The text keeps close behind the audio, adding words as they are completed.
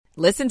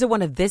Listen to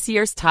one of this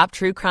year's top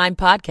true crime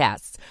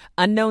podcasts.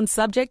 Unknown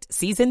Subject,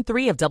 Season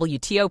 3 of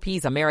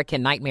WTOP's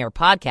American Nightmare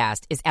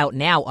podcast is out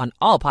now on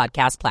all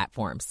podcast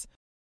platforms.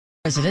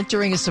 President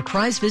during a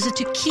surprise visit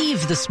to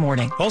Kyiv this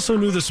morning. Also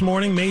new this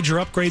morning, major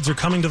upgrades are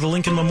coming to the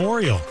Lincoln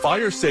Memorial.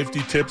 Fire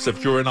safety tips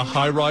if you're in a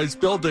high-rise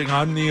building.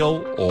 I'm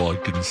Neil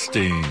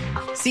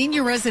Augenstein.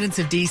 Senior residents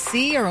of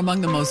D.C. are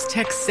among the most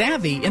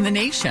tech-savvy in the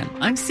nation.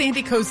 I'm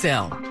Sandy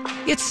Kozel.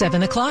 It's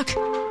 7 o'clock.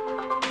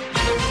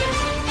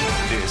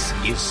 This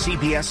is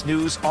CBS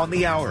News on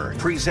the Hour,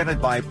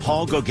 presented by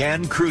Paul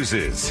Gauguin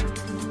Cruises.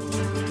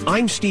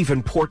 I'm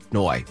Stephen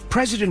Portnoy.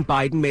 President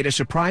Biden made a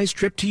surprise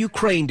trip to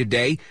Ukraine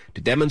today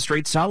to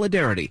demonstrate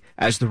solidarity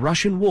as the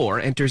Russian war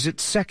enters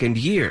its second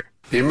year.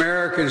 The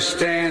Americans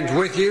stand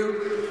with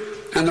you,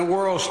 and the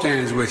world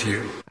stands with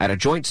you. At a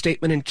joint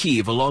statement in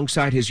Kyiv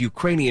alongside his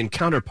Ukrainian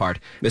counterpart,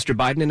 Mr.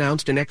 Biden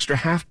announced an extra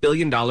 $500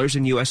 million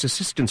in U.S.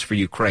 assistance for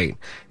Ukraine,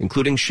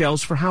 including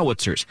shells for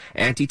howitzers,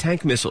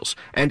 anti-tank missiles,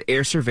 and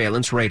air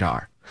surveillance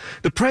radar.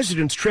 The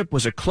president's trip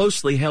was a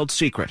closely held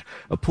secret.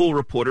 A pool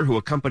reporter who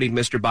accompanied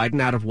Mr.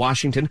 Biden out of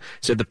Washington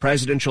said the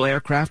presidential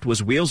aircraft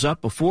was wheels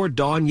up before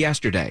dawn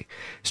yesterday.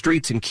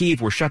 Streets in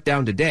Kyiv were shut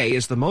down today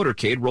as the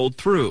motorcade rolled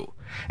through.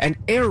 And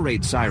air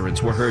raid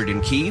sirens were heard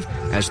in Kyiv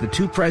as the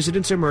two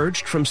presidents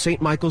emerged from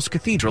St. Michael's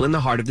Cathedral in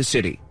the heart of the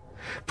city.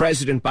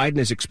 President Biden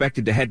is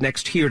expected to head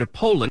next here to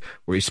Poland,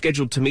 where he's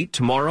scheduled to meet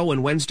tomorrow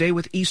and Wednesday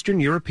with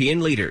Eastern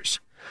European leaders.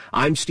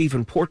 I'm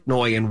Stephen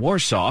Portnoy in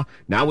Warsaw.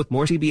 Now with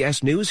more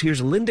CBS News,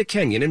 here's Linda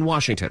Kenyon in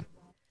Washington.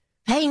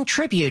 Paying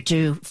tribute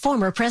to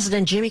former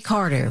President Jimmy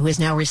Carter, who is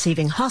now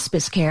receiving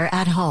hospice care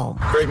at home.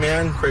 Great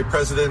man, great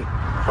president,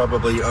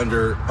 probably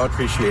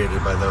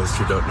underappreciated by those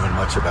who don't know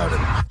much about him.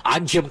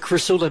 I'm Jim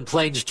Crisell in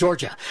Plains,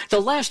 Georgia. The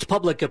last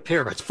public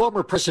appearance,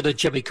 former President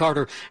Jimmy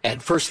Carter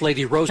and First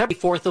Lady Rose,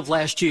 24th of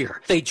last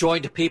year. They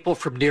joined people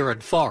from near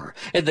and far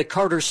in the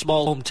Carter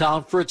small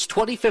hometown for its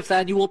 25th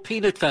annual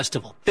Peanut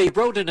Festival. They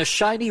rode in a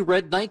shiny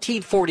red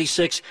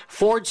 1946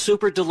 Ford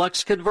Super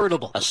Deluxe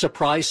convertible, a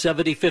surprise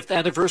 75th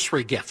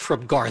anniversary gift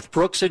from Garth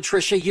Brooks and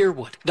Trisha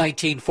Yearwood.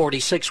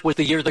 1946 was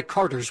the year the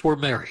Carters were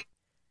married.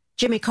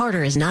 Jimmy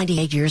Carter is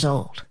 98 years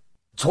old.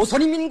 North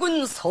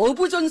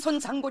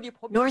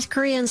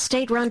Korean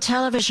state-run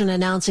television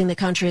announcing the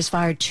country has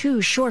fired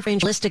 2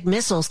 short-range ballistic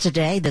missiles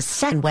today, the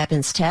second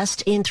weapons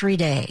test in 3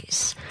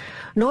 days.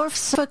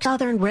 Norfolk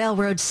Southern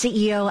Railroad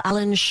CEO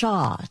Alan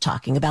Shaw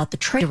talking about the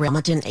train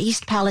derailment in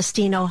East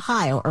Palestine,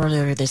 Ohio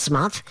earlier this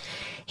month.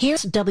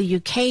 Here's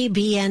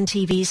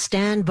WKBN-TV's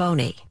Stan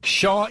Boney.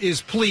 Shaw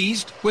is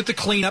pleased with the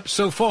cleanup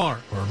so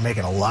far. We're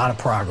making a lot of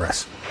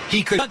progress.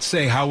 He could not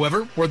say,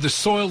 however, where the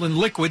soil and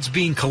liquids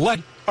being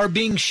collected are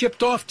being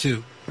shipped off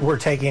to. We're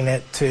taking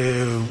it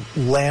to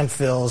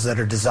landfills that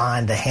are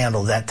designed to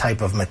handle that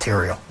type of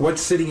material. What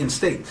city and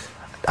state?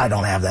 I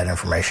don't have that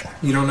information.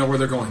 You don't know where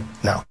they're going?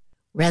 No.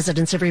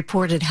 Residents have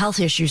reported health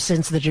issues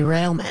since the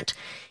derailment.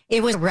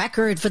 It was a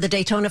record for the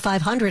Daytona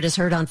 500, as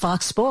heard on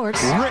Fox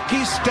Sports.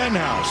 Ricky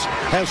Stenhouse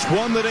has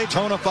won the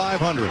Daytona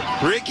 500.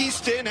 Ricky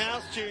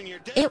Stenhouse Jr.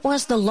 It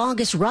was the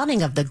longest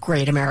running of the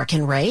Great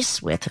American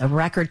Race, with a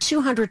record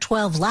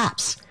 212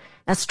 laps.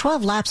 That's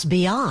 12 laps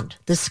beyond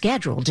the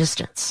scheduled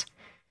distance.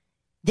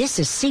 This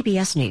is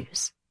CBS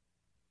News.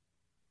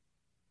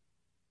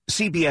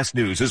 CBS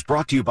News is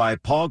brought to you by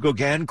Paul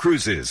Gauguin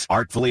Cruises.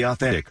 Artfully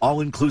authentic,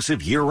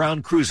 all-inclusive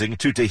year-round cruising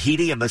to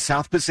Tahiti and the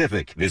South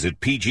Pacific. Visit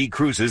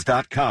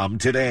pgcruises.com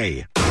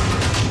today.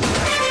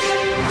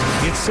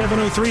 It's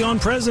 7:03 on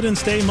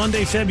President's Day,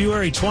 Monday,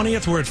 February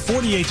 20th. We're at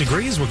 48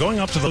 degrees. We're going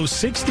up to those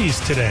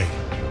 60s today.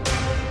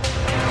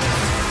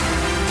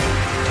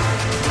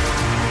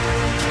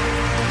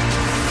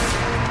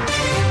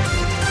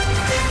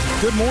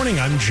 Good morning.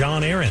 I'm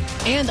John Aaron.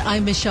 And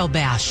I'm Michelle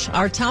Bash.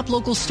 Our top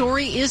local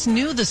story is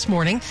new this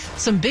morning.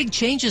 Some big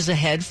changes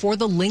ahead for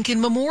the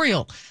Lincoln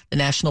Memorial. The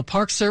National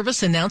Park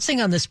Service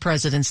announcing on this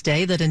President's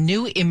Day that a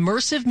new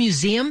immersive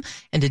museum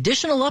and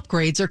additional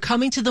upgrades are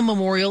coming to the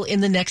memorial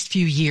in the next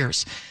few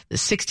years. The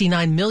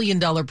 $69 million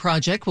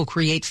project will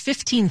create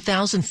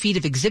 15,000 feet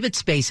of exhibit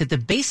space at the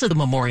base of the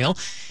memorial.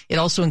 It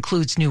also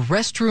includes new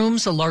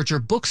restrooms, a larger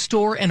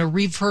bookstore, and a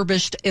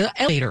refurbished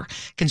elevator.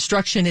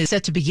 Construction is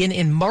set to begin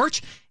in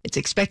March. It's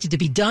expected to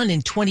be done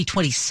in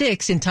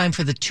 2026 in time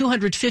for the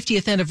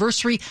 250th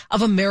anniversary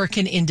of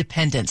American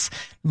independence.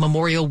 The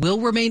memorial will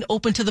remain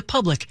open to the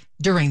public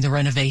during the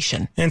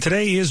renovation. And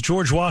today is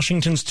George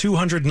Washington's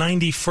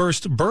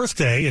 291st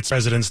birthday. It's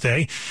President's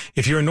Day.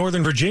 If you're in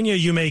Northern Virginia,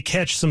 you may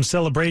catch some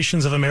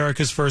celebrations of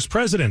America's first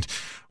president.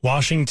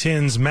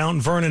 Washington's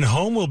Mount Vernon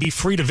home will be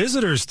free to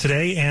visitors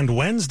today and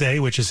Wednesday,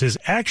 which is his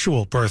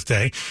actual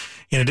birthday.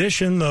 In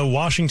addition, the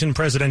Washington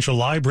Presidential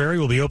Library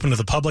will be open to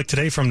the public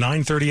today from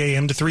 9:30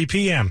 a.m. to 3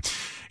 p.m.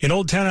 In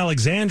Old Town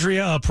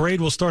Alexandria, a parade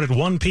will start at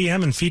 1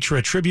 p.m. and feature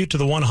a tribute to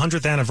the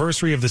 100th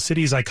anniversary of the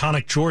city's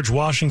iconic George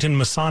Washington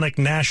Masonic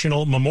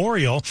National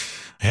Memorial.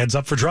 Heads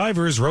up for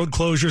drivers, road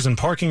closures and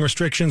parking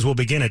restrictions will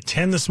begin at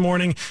 10 this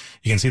morning.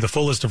 You can see the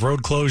full list of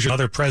road closures and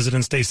other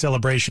President's Day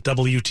celebrations at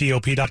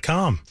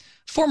WTOP.com.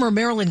 Former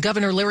Maryland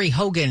Governor Larry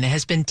Hogan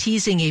has been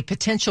teasing a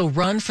potential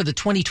run for the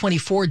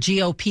 2024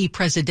 GOP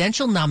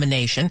presidential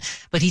nomination,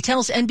 but he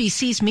tells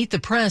NBC's Meet the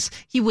Press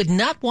he would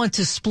not want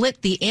to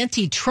split the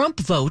anti-Trump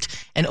vote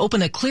and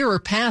open a clearer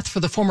path for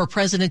the former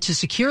president to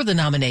secure the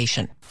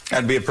nomination.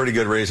 That'd be a pretty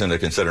good reason to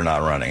consider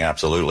not running.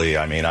 Absolutely.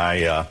 I mean,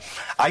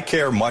 I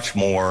care much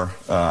more.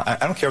 I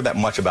don't care that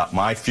much about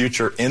my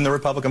future in the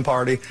Republican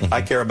Party. Mm-hmm.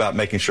 I care about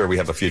making sure we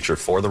have a future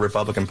for the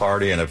Republican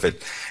Party. And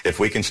if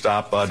we can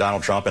stop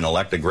Donald Trump and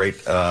elect a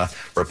great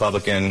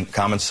Republican,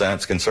 common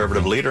sense,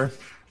 conservative leader,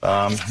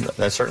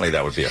 certainly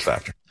that would be a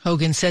factor.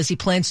 Hogan says he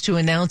plans to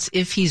announce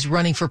if he's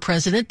running for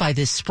president by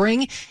this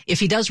spring. If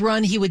he does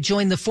run, he would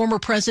join the former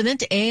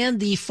president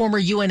and the former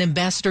UN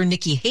ambassador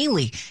Nikki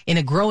Haley in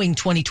a growing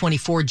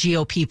 2024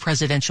 GOP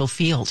presidential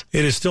field.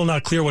 It is still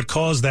not clear what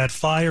caused that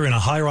fire in a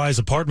high-rise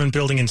apartment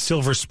building in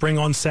Silver Spring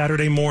on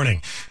Saturday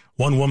morning.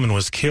 One woman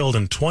was killed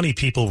and 20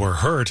 people were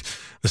hurt.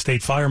 The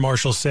state fire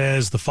marshal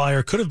says the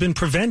fire could have been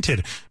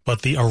prevented,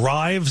 but the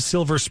Arrive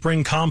Silver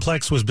Spring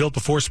complex was built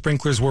before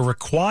sprinklers were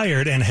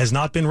required and has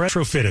not been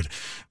retrofitted.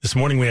 This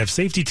morning we have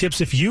safety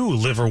tips if you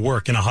live or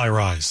work in a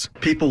high-rise.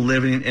 People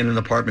living in an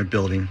apartment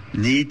building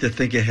need to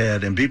think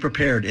ahead and be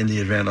prepared in the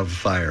event of a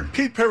fire.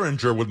 Pete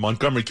Perringer with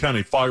Montgomery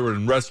County Fire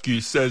and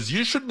Rescue says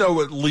you should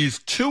know at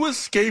least 2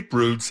 escape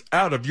routes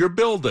out of your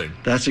building.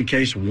 That's in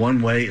case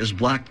one way is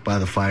blocked by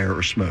the fire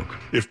or smoke.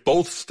 If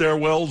both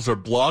stairwells are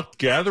blocked,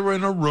 gather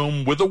in a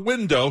room with a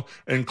window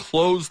and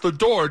close the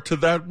door to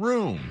that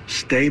room.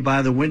 Stay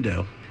by the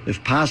window.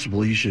 If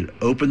possible, you should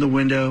open the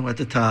window at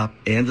the top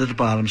and at the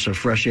bottom so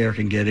fresh air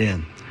can get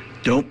in.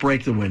 Don't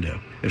break the window.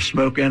 If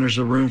smoke enters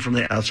the room from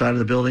the outside of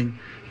the building,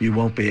 you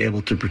won't be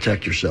able to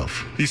protect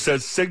yourself. He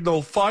says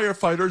signal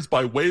firefighters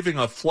by waving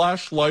a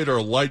flashlight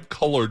or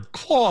light-colored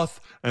cloth,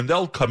 and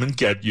they'll come and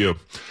get you.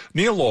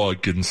 Neil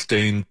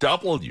Augenstein,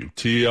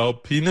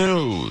 WTOP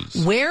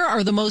News. Where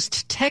are the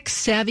most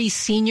tech-savvy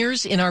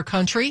seniors in our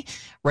country?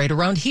 Right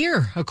around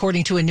here,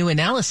 according to a new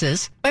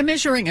analysis. By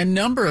measuring a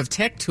number of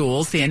tech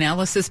tools, the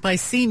analysis by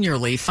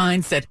Seniorly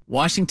finds that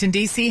Washington,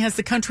 D.C. has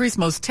the country's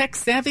most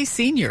tech-savvy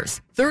seniors.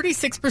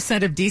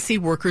 36% of D.C.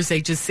 workers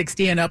ages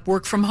 60 and up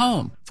work from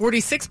home.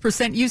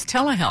 46% use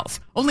telehealth.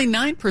 Only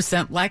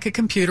 9% lack a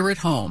computer at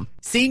home.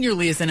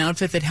 Seniorly is an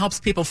outfit that helps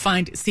people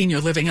find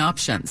senior living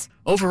options.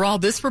 Overall,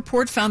 this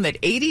report found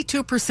that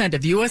 82%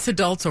 of U.S.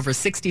 adults over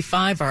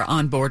 65 are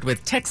on board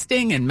with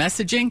texting and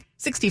messaging.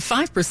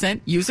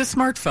 65% use a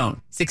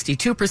smartphone.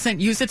 62%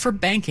 use it for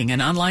banking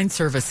and online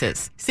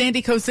services.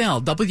 Sandy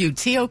Kozel,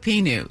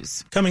 WTOP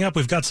News. Coming up,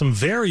 we've got some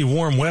very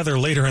warm weather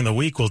later in the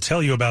week. We'll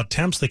tell you about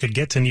temps that could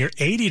get to near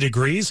 80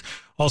 degrees.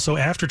 Also,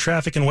 after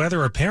traffic and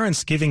weather, are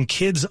parents giving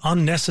kids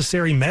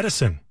unnecessary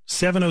medicine?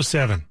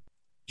 7:07.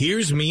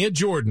 Here's Mia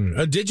Jordan,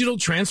 a digital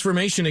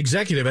transformation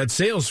executive at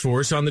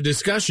Salesforce, on the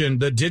discussion,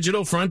 The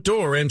Digital Front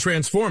Door and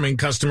Transforming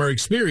Customer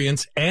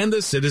Experience and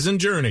the Citizen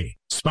Journey.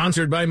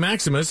 Sponsored by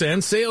Maximus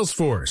and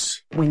Salesforce.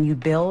 When you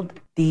build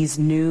these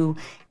new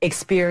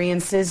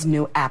experiences,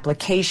 new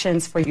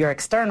applications for your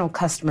external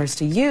customers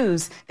to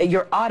use, that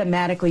you're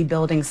automatically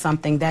building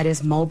something that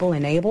is mobile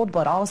enabled,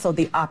 but also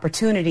the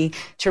opportunity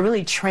to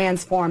really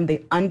transform the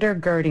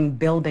undergirding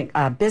building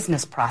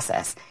business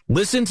process.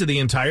 Listen to the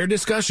entire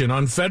discussion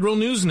on Federal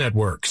News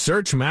Network.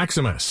 Search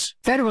Maximus.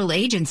 Federal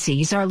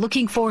agencies are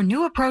looking for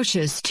new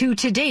approaches to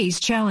today's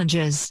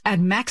challenges. At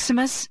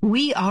Maximus,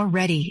 we are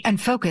ready and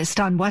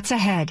focused on what's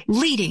ahead,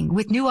 leading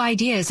with new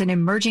ideas and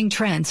emerging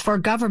trends for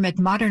government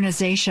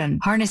modernization,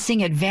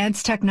 harnessing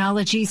advanced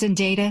technologies and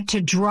data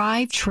to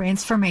drive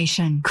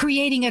transformation,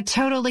 creating a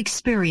total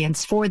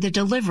experience for the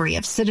delivery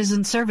of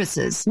citizen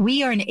services.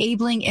 We are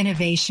enabling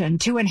innovation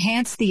to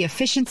enhance the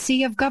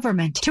efficiency of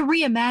government, to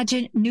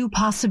reimagine new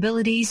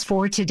possibilities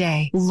for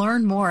today.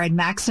 Learn more at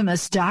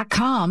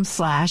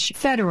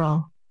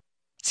maximus.com/federal.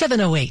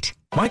 7:08.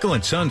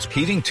 Michael & Son's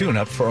heating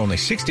tune-up for only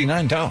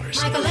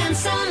 $69. Michael &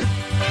 Son.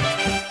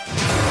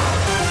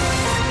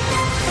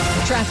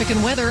 Traffic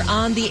and weather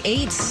on the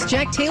 8s.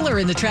 Jack Taylor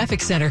in the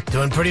traffic center.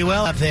 Doing pretty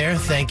well up there.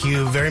 Thank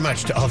you very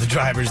much to all the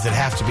drivers that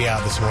have to be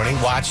out this morning.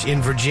 Watch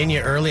in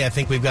Virginia early. I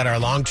think we've got our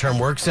long-term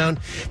work zone,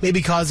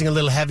 maybe causing a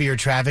little heavier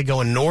traffic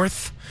going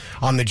north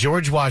on the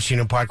George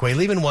Washington Parkway,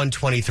 leaving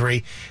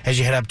 123 as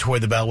you head up toward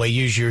the Beltway,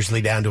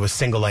 usually down to a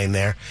single lane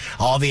there.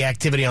 All the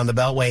activity on the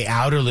Beltway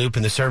outer loop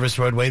and the service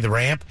roadway, the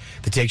ramp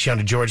that takes you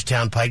onto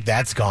Georgetown Pike,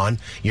 that's gone.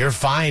 You're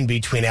fine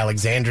between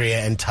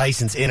Alexandria and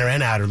Tyson's inner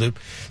and outer loop.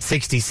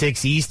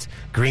 66 east,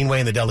 Greenway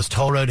and the Dulles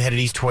Toll Road headed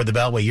east toward the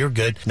Beltway, you're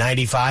good.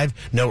 95,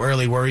 no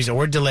early worries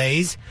or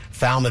delays.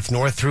 Falmouth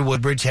north through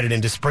Woodbridge, headed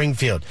into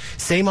Springfield.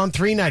 Same on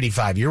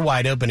 395. You're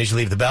wide open as you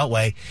leave the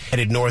Beltway,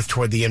 headed north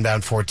toward the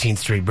inbound 14th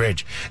Street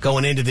Bridge.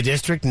 Going into the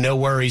district, no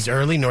worries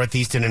early,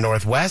 northeast and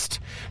northwest.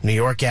 New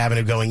York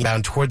Avenue going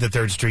down toward the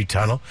 3rd Street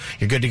Tunnel.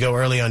 You're good to go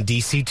early on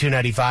DC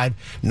 295,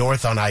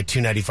 north on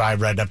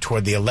I-295, right up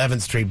toward the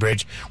 11th Street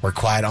Bridge. We're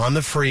quiet on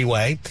the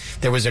freeway.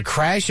 There was a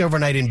crash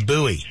overnight in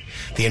Bowie.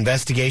 The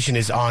investigation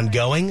is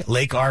ongoing.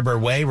 Lake Arbor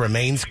Way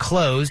remains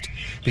closed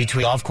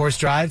between Golf Course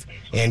Drive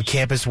and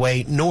Campus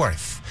Way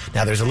North.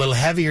 Now, there's a little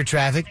heavier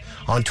traffic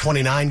on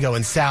 29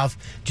 going south.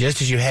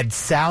 Just as you head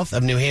south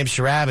of New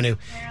Hampshire Avenue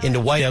into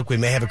White Oak, we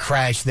may have a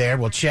crash there.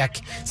 We'll check,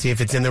 see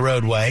if it's in the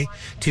roadway.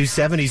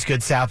 270's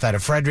good south out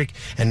of Frederick,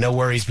 and no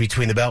worries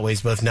between the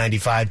beltways, both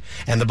 95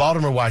 and the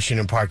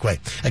Baltimore-Washington Parkway.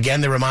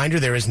 Again, the reminder,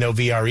 there is no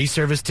VRE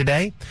service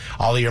today.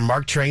 All of your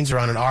MARC trains are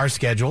on an R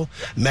schedule.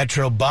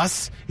 Metro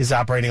Bus is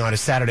operating on a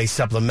Saturday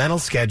supplemental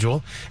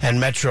schedule, and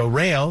Metro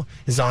Rail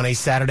is on a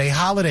Saturday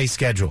holiday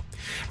schedule.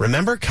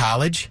 Remember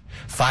college?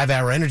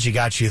 5-Hour Energy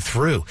got you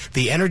through.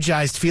 The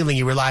energized feeling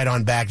you relied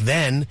on back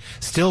then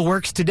still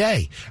works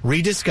today.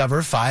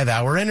 Rediscover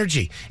 5-Hour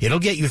Energy. It'll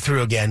get you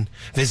through again.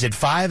 Visit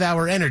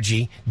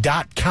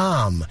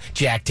 5hourenergy.com.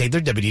 Jack Taylor,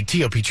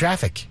 WTOP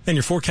Traffic. And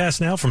your forecast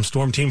now from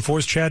Storm Team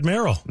 4's Chad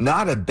Merrill.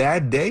 Not a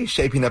bad day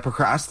shaping up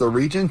across the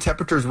region.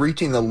 Temperatures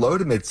reaching the low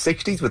to mid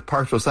 60s with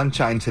partial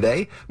sunshine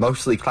today.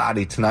 Mostly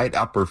cloudy tonight,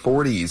 upper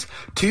 40s.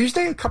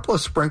 Tuesday, a couple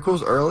of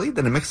sprinkles early,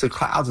 then a mix of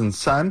clouds and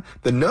sun.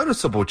 The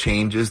noticeable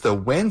change is the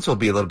winds will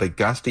be a little bit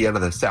gusty out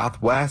of the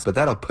southwest, but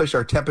that'll push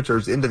our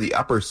temperatures into the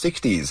upper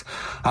 60s.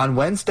 On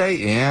Wednesday,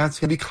 it's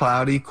going to be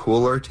cloudy,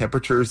 cooler,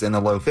 temperatures in the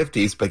low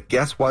 50s, but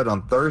guess what?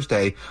 On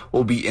Thursday,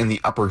 we'll be in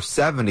the upper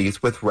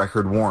 70s with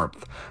record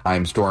warmth.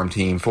 I'm Storm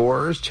Team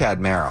 4's Chad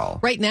Merrill.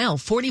 Right now,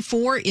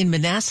 44 in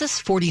Manassas,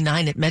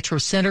 49 at Metro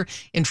Center,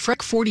 in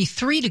Freck,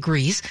 43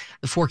 degrees.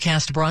 The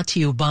forecast brought to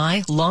you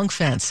by Long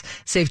Fence.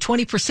 Save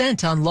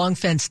 20% on Long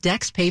Fence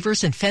decks,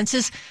 pavers, and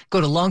fences.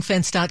 Go to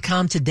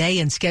longfence.com today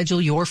and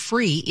schedule your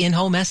free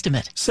in-home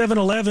estimate.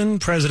 7-Eleven,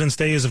 President's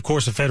Day is, of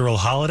course, a federal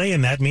holiday,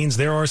 and that means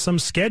there are some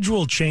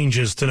schedule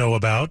changes to know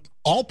about.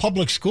 All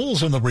public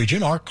schools in the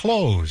region are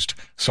closed,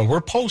 so we're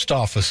post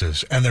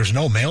offices, and there's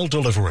no mail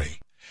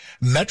delivery.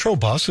 Metro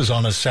Bus is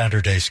on a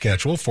Saturday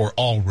schedule for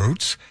all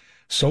routes.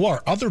 So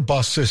are other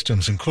bus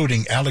systems,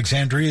 including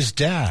Alexandria's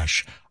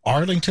Dash,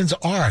 Arlington's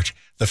ART,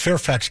 the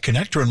Fairfax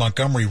Connector and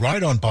Montgomery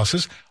Ride-On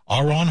buses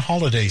are on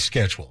holiday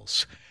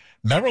schedules.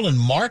 Maryland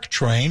MARC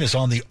train is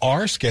on the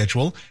R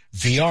schedule.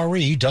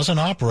 VRE doesn't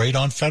operate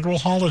on federal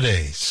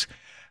holidays.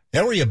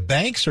 Area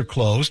banks are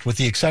closed with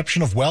the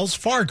exception of Wells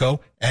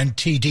Fargo and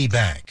TD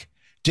Bank.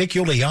 Dick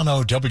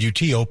Iuliano,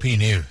 WTOP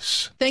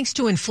News. Thanks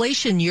to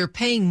inflation, you're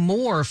paying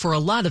more for a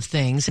lot of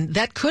things, and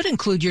that could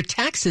include your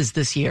taxes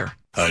this year.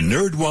 A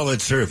NerdWallet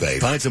survey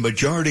finds a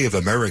majority of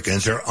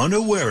Americans are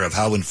unaware of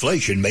how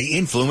inflation may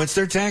influence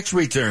their tax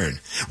return.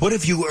 What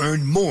if you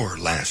earned more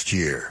last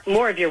year?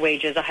 More of your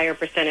wages, a higher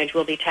percentage,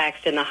 will be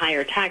taxed in the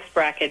higher tax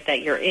bracket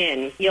that you're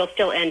in. You'll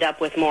still end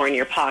up with more in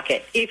your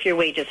pocket if your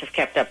wages have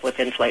kept up with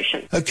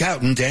inflation.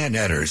 Accountant Dan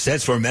Etter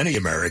says for many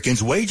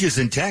Americans, wages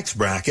and tax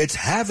brackets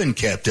haven't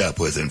kept up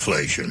with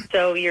inflation.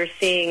 So you're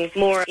seeing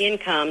more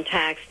income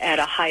taxed at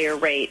a higher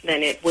rate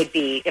than it would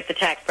be if the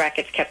tax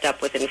brackets kept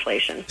up with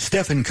inflation.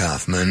 Stephen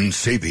Kaufman,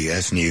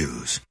 CBS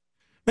News.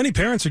 Many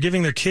parents are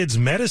giving their kids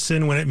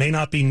medicine when it may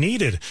not be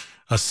needed.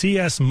 A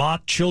C.S.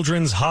 Mott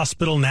Children's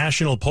Hospital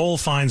national poll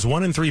finds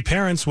 1 in 3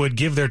 parents would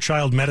give their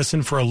child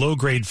medicine for a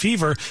low-grade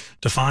fever,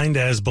 defined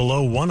as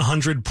below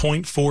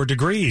 100.4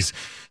 degrees.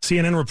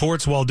 CNN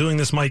reports while doing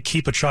this might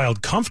keep a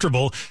child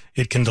comfortable,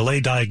 it can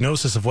delay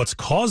diagnosis of what's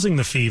causing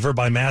the fever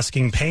by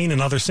masking pain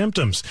and other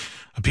symptoms.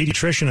 A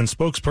pediatrician and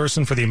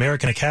spokesperson for the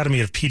American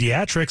Academy of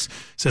Pediatrics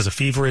says a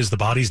fever is the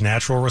body's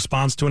natural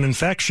response to an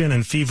infection,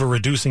 and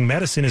fever-reducing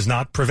medicine is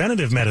not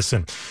preventative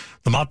medicine.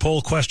 The Mott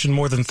poll questioned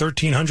more than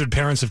 1,300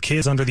 parents of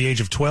kids under the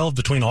age of 12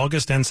 between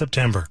August and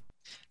September.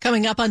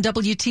 Coming up on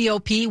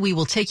WTOP, we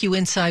will take you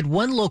inside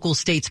one local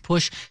state's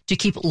push to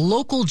keep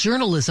local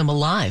journalism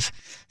alive.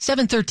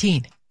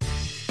 7:13.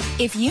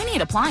 If you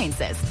need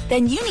appliances,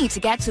 then you need to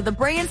get to the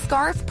Bray &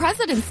 Scarf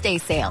President's Day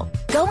sale.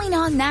 Going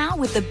on now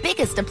with the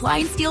biggest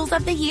appliance deals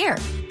of the year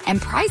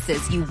and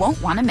prices you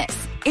won't want to miss.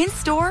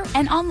 In-store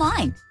and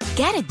online.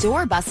 Get a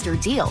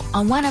doorbuster deal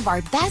on one of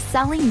our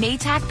best-selling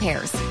Maytag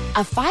pairs.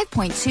 A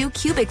 5.2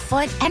 cubic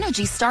foot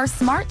Energy Star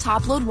Smart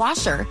Top Load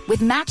Washer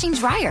with matching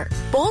dryer,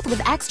 both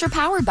with extra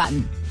power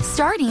button.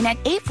 Starting at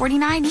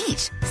 $849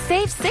 each.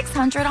 Save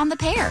 $600 on the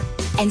pair.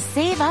 And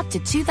save up to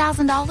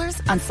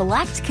 $2,000 on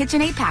select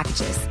KitchenAid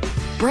packages.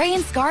 Bray &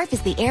 Scarf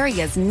is the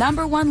area's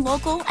 #1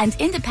 local and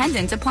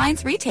independent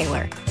appliance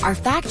retailer. Our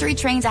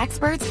factory-trained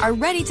experts are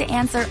ready to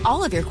answer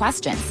all of your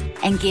questions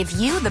and give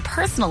you the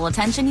personal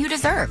attention you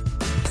deserve.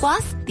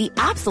 Plus, the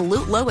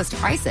absolute lowest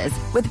prices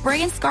with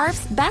Bray &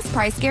 Scarf's best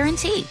price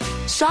guarantee.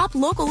 Shop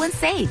local and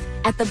save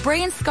at the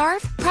Bray &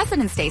 Scarf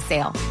President's Day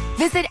sale.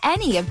 Visit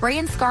any of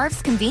Bray &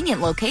 Scarf's convenient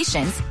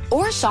locations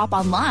or shop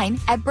online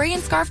at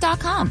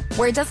brayandscarf.com,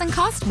 where it doesn't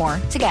cost more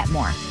to get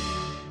more.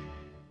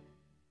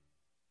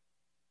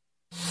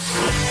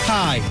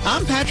 Hi,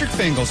 I'm Patrick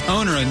Fingles,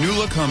 owner of New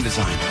Look Home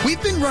Design.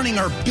 We've been running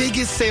our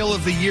biggest sale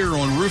of the year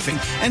on roofing,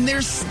 and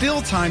there's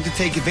still time to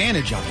take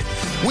advantage of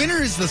it. Winter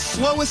is the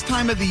slowest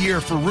time of the year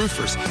for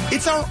roofers.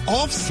 It's our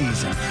off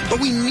season, but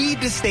we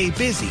need to stay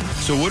busy.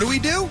 So what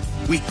do?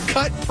 we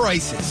cut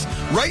prices.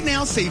 Right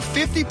now, save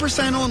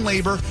 50% on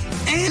labor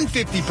and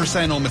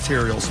 50% on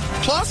materials.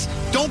 Plus,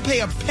 don't pay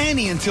a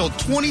penny until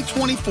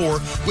 2024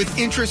 with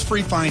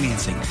interest-free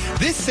financing.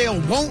 This sale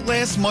won't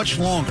last much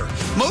longer.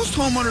 Most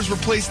homeowners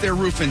replace their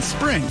roof in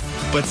spring,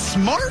 but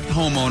smart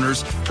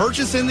homeowners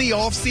purchase in the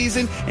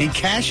off-season and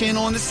cash in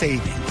on the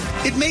saving.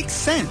 It makes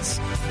sense.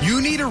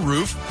 You need a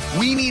roof.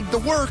 We need the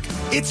work.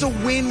 It's a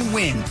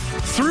win-win.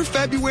 Through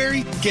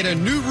February, get a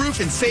new roof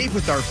and save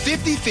with our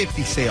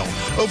 50/50 sale.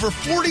 Over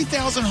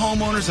 40,000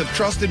 homeowners have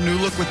trusted New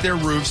Look with their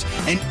roofs,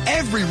 and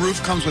every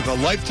roof comes with a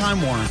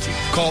lifetime warranty.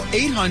 Call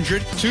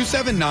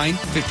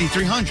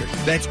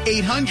 800-279-5300. That's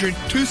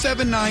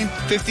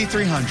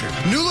 800-279-5300.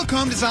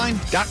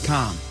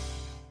 NewLookHomeDesign.com.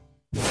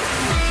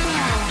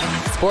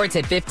 Sports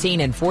at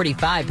 15 and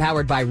 45,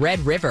 powered by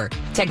Red River.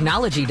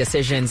 Technology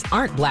decisions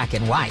aren't black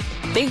and white.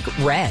 Think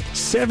red.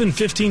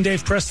 7-15,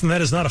 Dave Preston.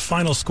 That is not a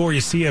final score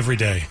you see every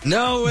day.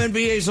 No,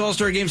 NBA's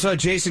All-Star Game saw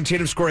Jason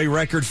Tatum score a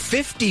record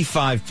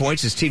 55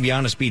 points as Team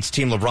Giannis beats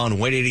Team LeBron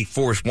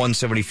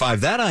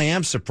 184-175. That I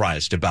am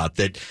surprised about,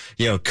 that,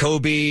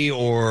 Kobe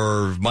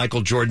or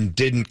Michael Jordan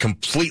didn't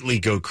completely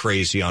go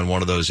crazy on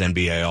one of those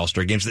NBA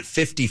All-Star Games, that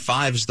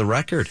 55 is the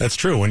record. That's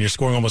true. When you're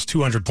scoring almost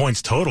 200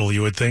 points total,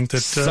 you would think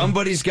that...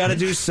 Somebody's got to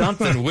do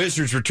something.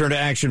 Wizards return to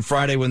action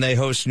Friday when they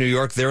host New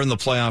York. They're in the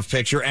playoff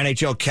picture.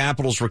 NHL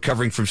Capitals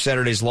recovering from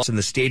Saturday's loss in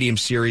the Stadium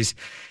Series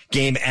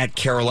game at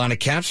Carolina.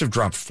 Caps have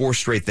dropped 4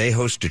 straight. They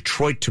host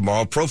Detroit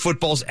tomorrow. Pro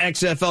Football's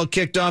XFL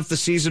kicked off the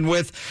season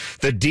with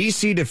the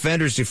DC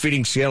Defenders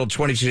defeating Seattle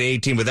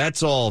 22-18, but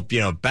that's all,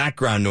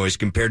 background noise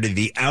compared to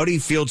the Audi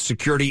Field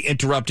security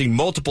interrupting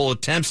multiple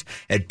attempts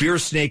at Beer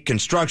Snake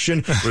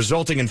construction,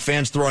 resulting in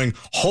fans throwing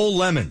whole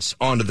lemons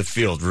onto the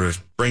field. We're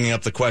bringing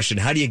up the question,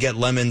 how do you get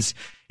lemons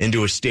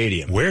into a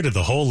stadium? Where did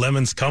the whole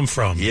lemons come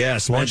from?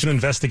 Yes. Launch an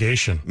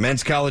investigation.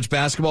 Men's college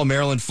basketball,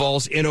 Maryland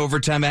falls in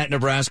overtime at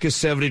Nebraska,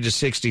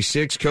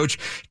 70-66. Coach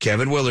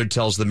Kevin Willard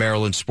tells the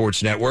Maryland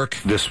Sports Network,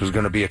 this was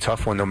going to be a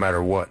tough one no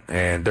matter what,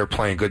 and they're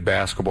playing good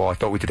basketball. I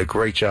thought we did a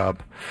great job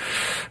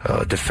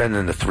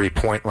defending the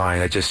three-point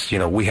line.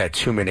 We had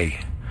too many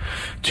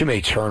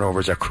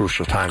turnovers at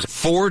crucial times.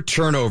 4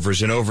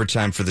 turnovers in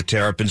overtime for the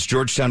Terrapins.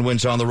 Georgetown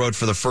wins on the road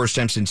for the first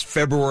time since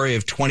February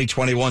of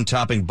 2021,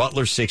 topping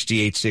Butler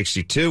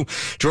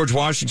 68-62. George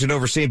Washington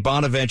over St.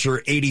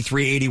 Bonaventure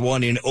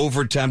 83-81 in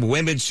overtime.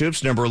 Women's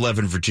hoops, number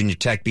 11 Virginia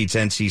Tech beats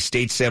NC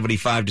State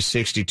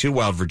 75-62,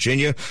 while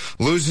Virginia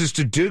loses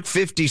to Duke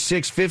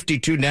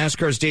 56-52.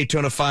 NASCAR's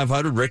Daytona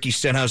 500, Ricky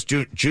Stenhouse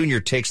Jr.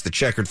 takes the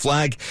checkered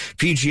flag.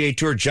 PGA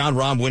Tour, John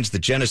Rahm wins the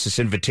Genesis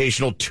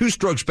Invitational, 2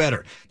 strokes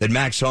better than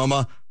Max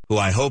Homa, who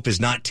I hope is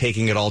not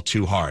taking it all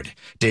too hard.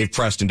 Dave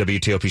Preston,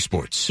 WTOP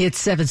Sports.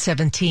 It's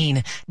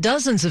 7:17.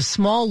 Dozens of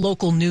small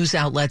local news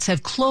outlets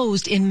have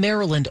closed in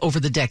Maryland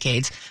over the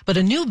decades, but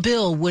a new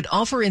bill would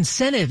offer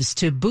incentives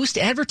to boost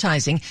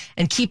advertising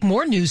and keep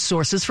more news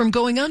sources from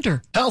going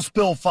under. House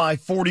Bill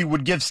 540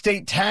 would give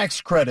state tax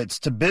credits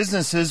to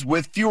businesses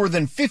with fewer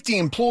than 50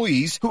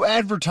 employees who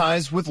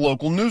advertise with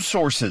local news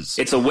sources.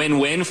 It's a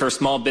win-win for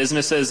small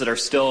businesses that are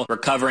still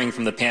recovering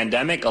from the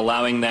pandemic,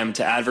 allowing them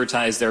to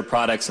advertise their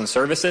products and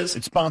services.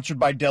 It's sponsored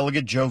by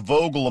Delegate Joe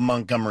Vogel of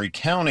Montgomery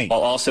County,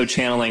 while also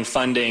channeling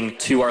funding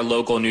to our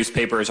local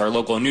newspapers, our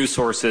local news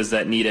sources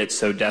that need it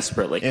so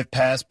desperately. If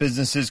passed,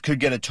 businesses could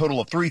get a total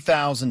of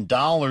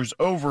 $3,000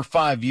 over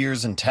 5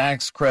 years in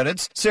tax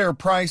credits. Sarah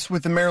Price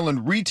with the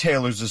Maryland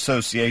Retailers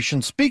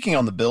Association speaking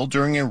on the bill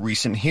during a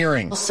recent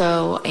hearing.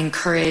 Also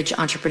encourage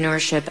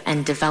entrepreneurship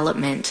and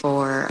development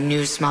for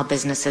new small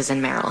businesses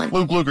in Maryland.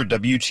 Luke Luger,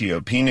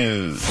 WTOP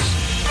News.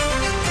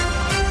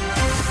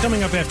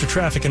 Coming up after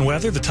traffic and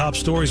weather, the top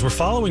stories we're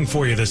following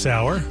for you this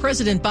hour.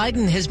 President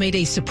Biden has made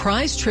a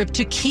surprise trip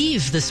to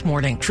Kyiv this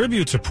morning.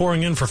 Tributes are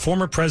pouring in for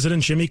former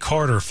President Jimmy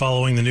Carter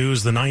following the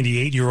news the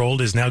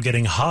 98-year-old is now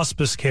getting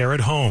hospice care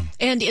at home.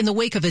 And in the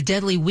wake of a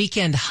deadly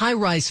weekend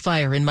high-rise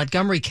fire in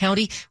Montgomery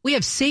County, we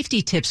have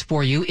safety tips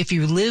for you if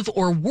you live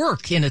or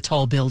work in a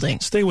tall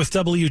building. Stay with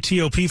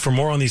WTOP for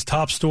more on these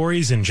top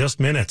stories in just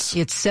minutes.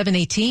 It's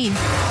 7:18.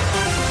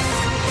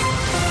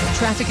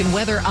 Traffic and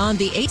weather on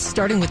the 8th,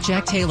 starting with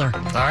Jack Taylor.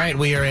 All right,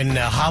 we are in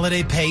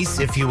holiday pace,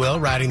 if you will,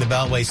 riding the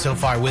Beltway so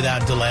far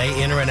without delay.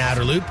 Inner and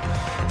outer loop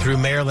through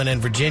Maryland and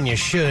Virginia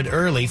should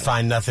early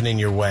find nothing in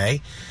your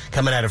way.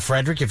 Coming out of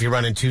Frederick, if you're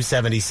running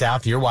 270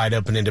 south, you're wide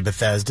open into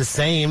Bethesda.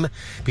 Same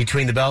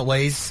between the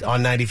Beltways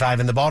on 95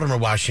 and the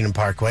Baltimore-Washington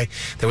Parkway.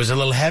 There was a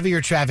little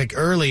heavier traffic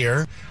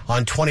earlier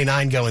on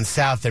 29 going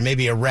south. There may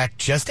be a wreck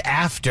just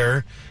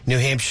after New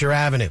Hampshire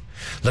Avenue.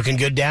 Looking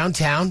good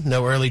downtown.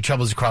 No early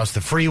troubles across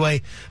the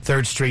freeway.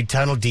 3rd Street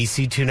Tunnel,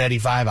 DC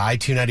 295,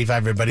 I-295,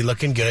 everybody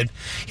looking good.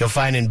 You'll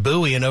find in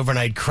Bowie an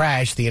overnight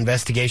crash. The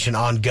investigation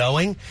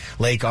ongoing.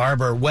 Lake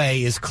Arbor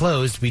Way is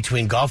closed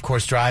between Golf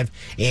Course Drive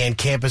and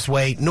Campus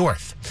Way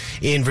North.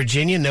 In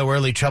Virginia, no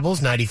early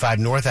troubles. 95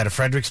 north out of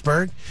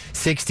Fredericksburg.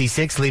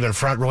 66 leaving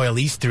Front Royal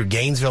East through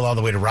Gainesville all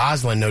the way to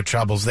Roslyn. No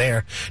troubles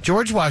there.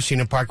 George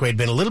Washington Parkway had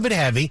been a little bit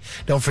heavy.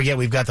 Don't forget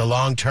we've got the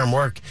long-term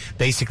work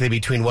basically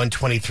between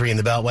 123 and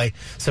the Beltway.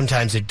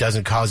 Sometimes it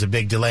doesn't cause a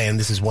big delay, and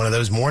this is one of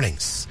those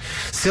mornings.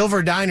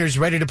 Silver Diner's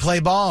ready to play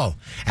ball.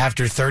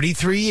 After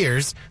 33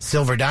 years,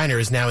 Silver Diner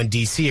is now in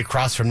D.C.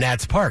 across from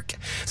Nats Park.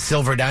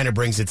 Silver Diner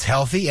brings its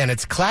healthy and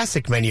its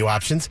classic menu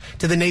options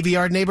to the Navy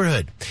Yard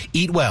neighborhood.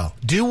 Eat well,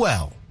 do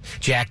well.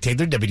 Jack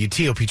Taylor,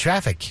 WTOP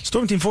Traffic.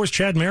 Storm Team 4's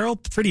Chad Merrill,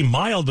 pretty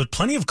mild, but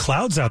plenty of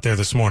clouds out there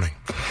this morning.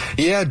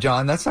 Yeah,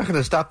 John, that's not going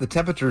to stop the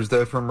temperatures,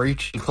 though, from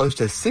reaching close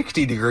to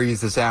 60 degrees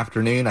this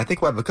afternoon. I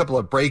think we'll have a couple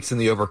of breaks in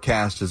the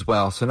overcast as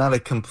well, so not a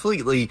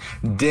completely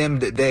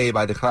dimmed day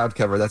by the cloud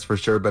cover, that's for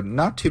sure, but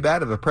not too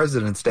bad of a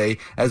President's Day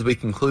as we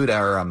conclude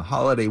our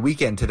holiday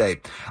weekend today.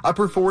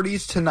 Upper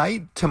 40s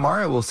tonight.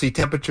 Tomorrow we'll see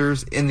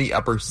temperatures in the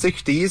upper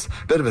 60s.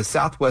 Bit of a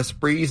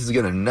southwest breeze is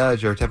going to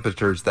nudge our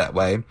temperatures that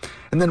way.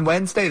 And then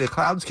Wednesday, the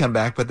clouds come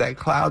back, but that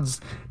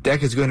clouds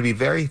deck is going to be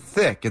very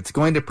thick. It's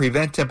going to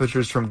prevent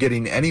temperatures from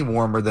getting any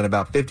warmer than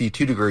about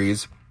 52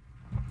 degrees.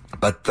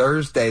 But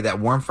Thursday, that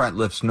warm front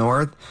lifts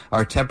north.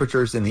 Our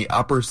temperatures in the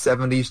upper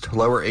 70s to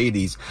lower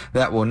 80s.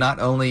 That will not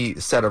only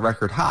set a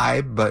record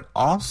high, but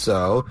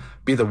also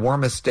be the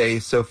warmest day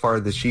so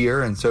far this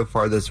year and so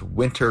far this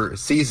winter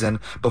season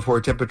before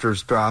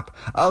temperatures drop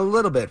a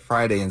little bit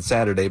Friday and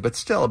Saturday, but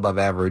still above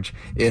average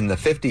in the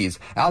 50s.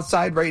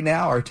 Outside right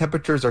now, our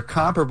temperatures are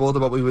comparable to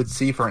what we would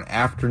see for an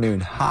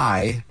afternoon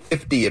high.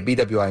 50 at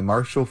BWI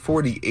Marshall,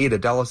 48 at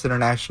Dulles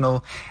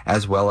International,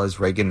 as well as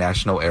Reagan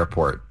National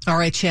Airport. All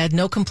right, Chad,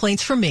 no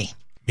complaints from me.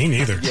 Me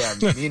neither.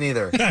 Yeah, me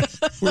neither.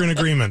 We're in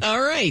agreement.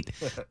 All right.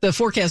 The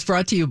forecast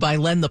brought to you by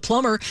Len the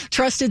Plumber.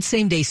 Trusted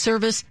same-day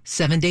service,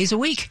 7 days a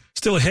week.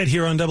 Still ahead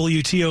here on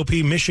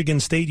WTOP, Michigan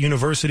State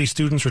University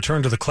students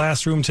return to the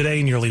classroom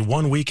today, nearly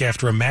 1 week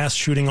after a mass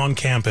shooting on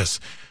campus.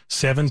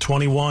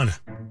 7:21.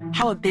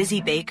 How a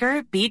busy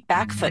baker beat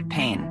back foot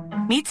pain.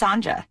 Meet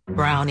Sanja.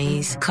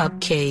 Brownies,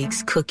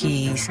 cupcakes,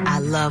 cookies. I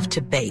love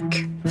to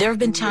bake. There have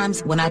been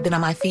times when I've been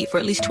on my feet for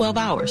at least 12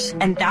 hours.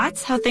 And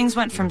that's how things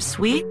went from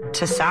sweet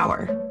to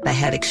sour. I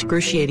had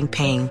excruciating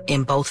pain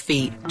in both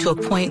feet to a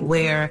point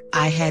where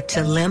I had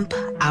to limp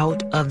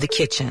out of the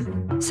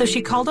kitchen. So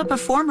she called up a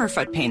former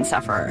foot pain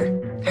sufferer,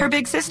 her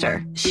big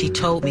sister. She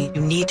told me,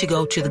 you need to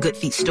go to the Good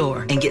Feet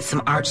store and get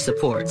some arch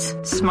supports.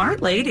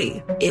 Smart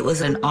lady. It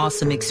was an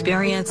awesome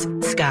experience.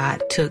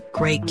 Scott took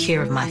great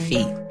care of my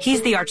feet.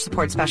 He's the arch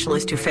support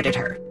specialist who fitted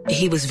her.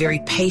 He was very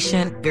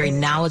patient, very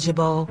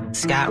knowledgeable.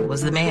 Scott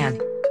was the man.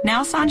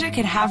 Now Sanja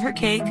can have her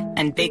cake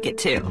and bake it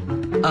too.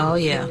 Oh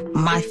yeah,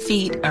 my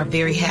feet are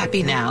very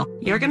happy now.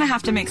 You're gonna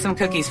have to make some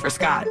cookies for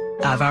Scott.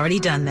 I've already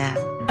done that.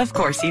 Of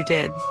course you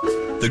did.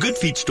 The Good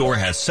Feet store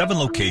has 7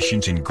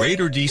 locations in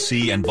Greater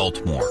D.C. and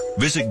Baltimore.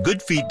 Visit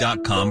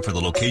goodfeet.com for the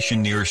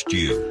location nearest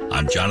you.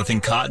 I'm Jonathan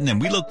Cotton, and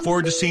we look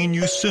forward to seeing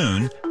you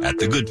soon at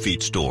the Good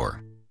Feet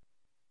store.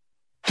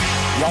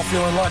 Y'all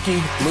feeling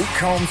lucky? Luke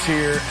Combs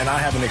here, and I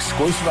have an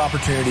exclusive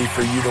opportunity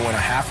for you to win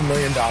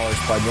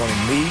 $500,000 by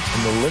joining me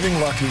in the Living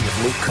Lucky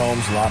with Luke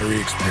Combs Lottery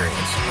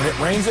Experience. When it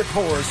rains, it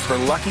pours for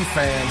lucky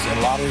fans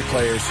and lottery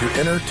players who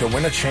enter to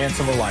win a chance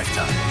of a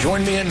lifetime.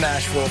 Join me in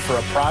Nashville for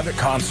a private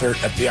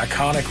concert at the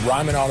iconic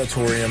Ryman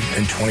Auditorium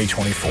in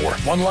 2024.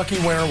 One lucky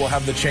winner will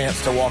have the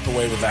chance to walk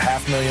away with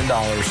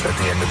 $500,000 at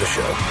the end of the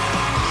show.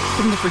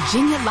 From the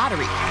Virginia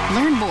Lottery.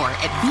 Learn more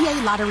at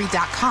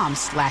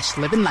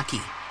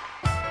VALottery.com/livinlucky.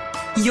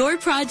 Your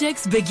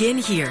projects begin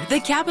here.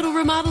 The Capitol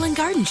Remodel and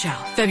Garden Show,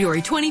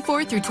 February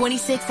 24th through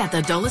 26th at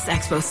the Dulles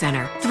Expo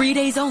Center. 3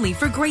 days only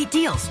for great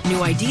deals,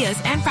 new ideas,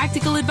 and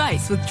practical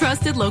advice with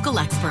trusted local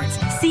experts.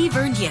 See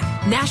Vern Yip,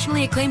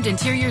 nationally acclaimed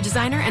interior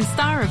designer and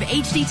star of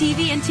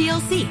HGTV and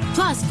TLC.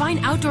 Plus, find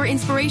outdoor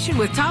inspiration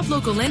with top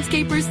local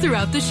landscapers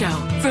throughout the show.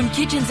 From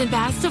kitchens and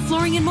baths to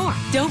flooring and more.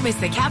 Don't miss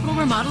the Capitol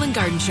Remodel and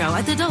Garden Show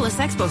at the Dulles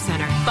Expo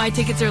Center. Buy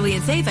tickets early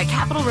and save at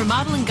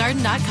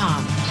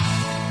CapitolRemodelandGarden.com.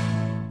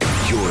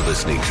 You're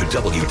listening to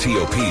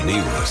WTOP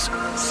News.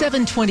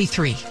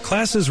 7:23.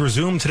 Classes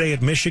resumed today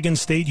at Michigan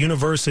State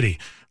University.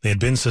 They had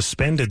been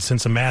suspended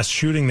since a mass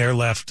shooting there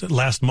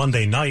last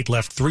Monday night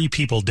left 3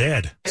 people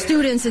dead.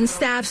 Students and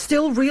staff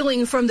still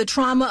reeling from the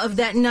trauma of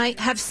that night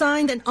have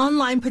signed an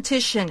online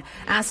petition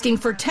asking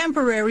for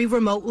temporary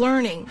remote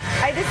learning.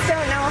 I just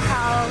don't know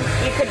how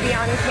you could be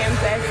on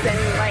campus and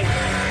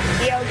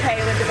be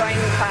okay with going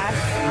to class.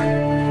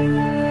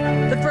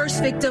 The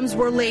first victims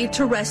were laid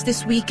to rest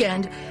this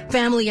weekend.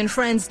 Family and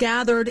friends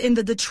gathered in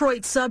the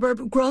Detroit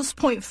suburb Grosse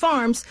Pointe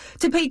Farms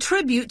to pay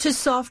tribute to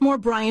sophomore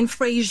Brian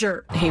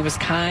Frazier. He was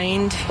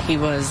kind. He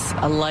was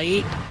a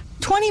light.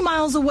 20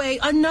 miles away,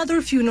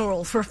 another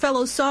funeral for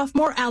fellow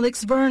sophomore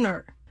Alex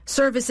Verner.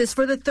 Services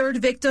for the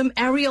third victim,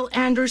 Ariel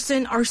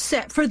Anderson, are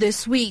set for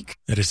this week.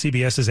 That is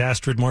CBS's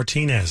Astrid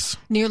Martinez.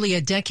 Nearly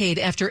a decade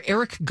after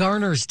Eric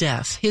Garner's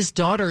death, his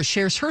daughter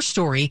shares her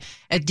story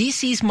at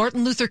D.C.'s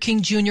Martin Luther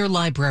King Jr.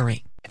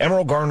 Library.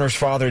 Emerald Garner's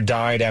father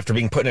died after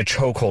being put in a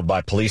chokehold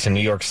by police in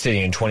New York City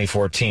in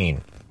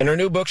 2014. In her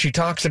new book, she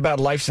talks about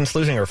life since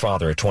losing her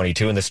father at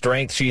 22 and the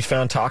strength she's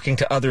found talking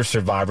to other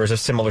survivors of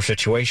similar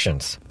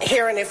situations.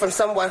 Hearing it from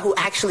someone who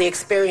actually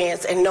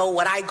experienced and know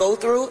what I go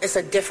through, it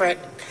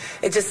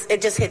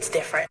just hits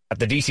different. At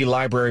the D.C.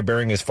 Library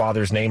bearing his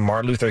father's name,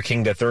 Martin Luther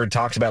King III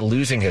talks about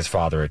losing his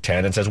father at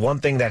 10 and says one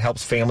thing that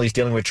helps families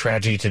dealing with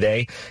tragedy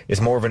today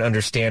is more of an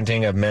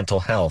understanding of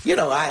mental health. You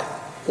know,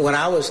 when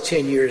I was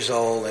 10 years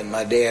old and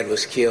my dad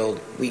was killed,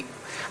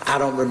 I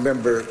don't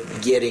remember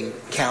getting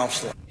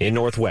counseling. In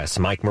Northwest,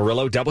 Mike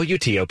Murillo,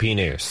 WTOP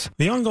News.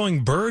 The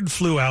ongoing bird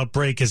flu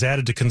outbreak has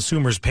added to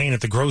consumers' pain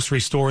at the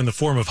grocery store in the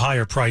form of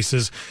higher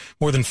prices.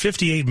 More than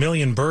 58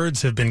 million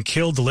birds have been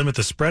killed to limit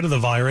the spread of the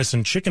virus,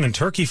 and chicken and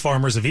turkey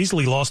farmers have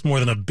easily lost more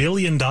than $1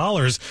 billion,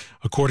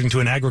 according to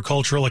an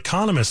agricultural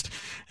economist.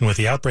 And with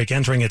the outbreak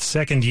entering its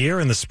second year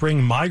and the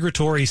spring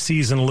migratory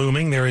season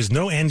looming, there is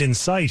no end in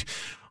sight.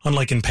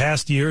 Unlike in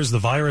past years, the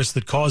virus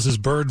that causes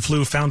bird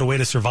flu found a way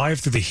to survive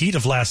through the heat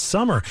of last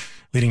summer,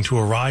 leading to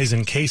a rise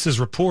in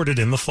cases reported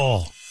in the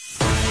fall.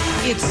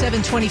 It's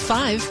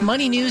 7:25.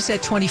 Money News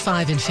at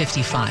 25 and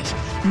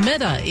 55.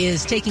 Meta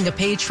is taking a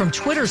page from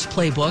Twitter's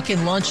playbook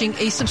and launching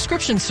a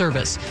subscription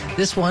service.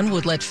 This one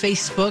would let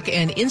Facebook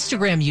and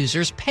Instagram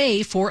users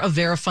pay for a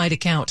verified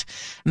account.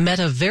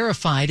 Meta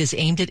Verified is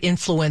aimed at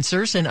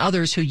influencers and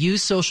others who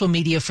use social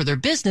media for their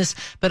business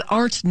but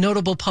aren't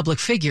notable public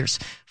figures.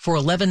 For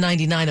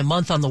 $11.99 a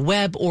month on the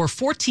web or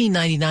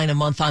 $14.99 a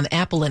month on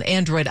Apple and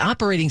Android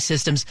operating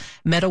systems,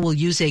 Meta will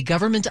use a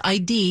government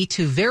ID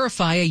to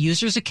verify a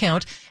user's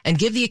account and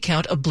give the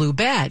account a blue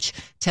badge.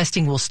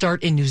 Testing will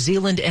start in New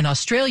Zealand and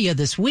Australia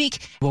this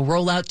week. Will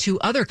roll out to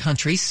other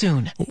countries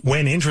soon.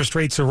 When interest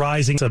rates are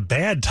rising, it's a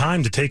bad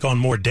time to take on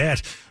more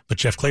debt. But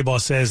Jeff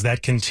Claybaugh says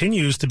that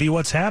continues to be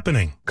what's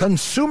happening.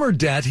 Consumer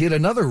debt hit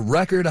another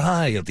record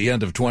high at the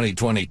end of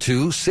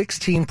 2022,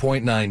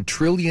 $16.9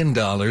 trillion,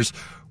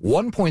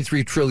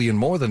 $1.3 trillion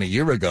more than a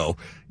year ago.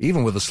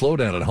 Even with a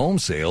slowdown in home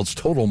sales,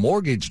 total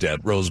mortgage debt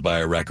rose by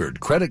a record.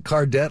 Credit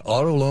card debt,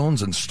 auto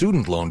loans, and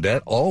student loan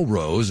debt all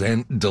rose,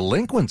 and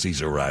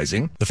delinquencies are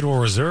rising. The Federal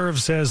Reserve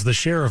says the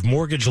share of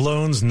mortgage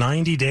loans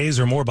 90 days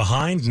or more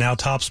behind now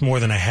tops more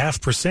than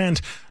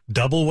 0.5%,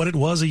 double what it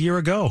was a year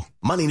ago.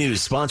 Money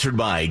News sponsored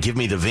by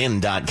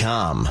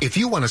GiveMeTheVIN.com. If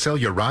you want to sell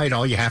your ride,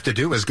 all you have to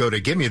do is go to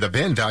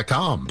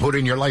GiveMeTheVIN.com. Put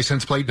in your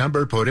license plate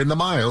number, put in the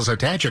miles,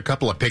 attach a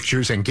couple of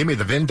pictures, and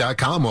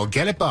GiveMeTheVIN.com will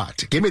get it bought.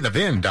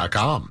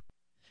 GiveMeTheVIN.com.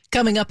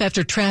 Coming up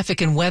after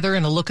traffic and weather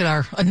and a look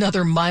at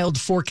another mild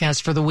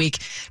forecast for the week.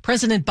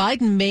 President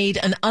Biden made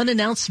an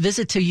unannounced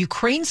visit to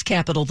Ukraine's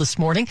capital this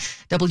morning.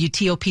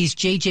 WTOP's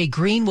JJ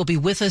Green will be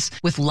with us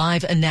with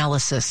live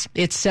analysis.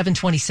 It's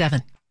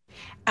 7:27.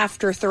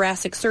 After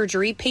thoracic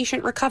surgery,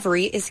 patient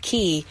recovery is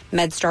key.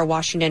 MedStar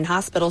Washington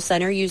Hospital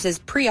Center uses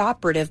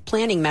preoperative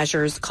planning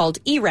measures called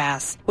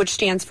ERAS, which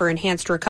stands for Enhanced Recovery.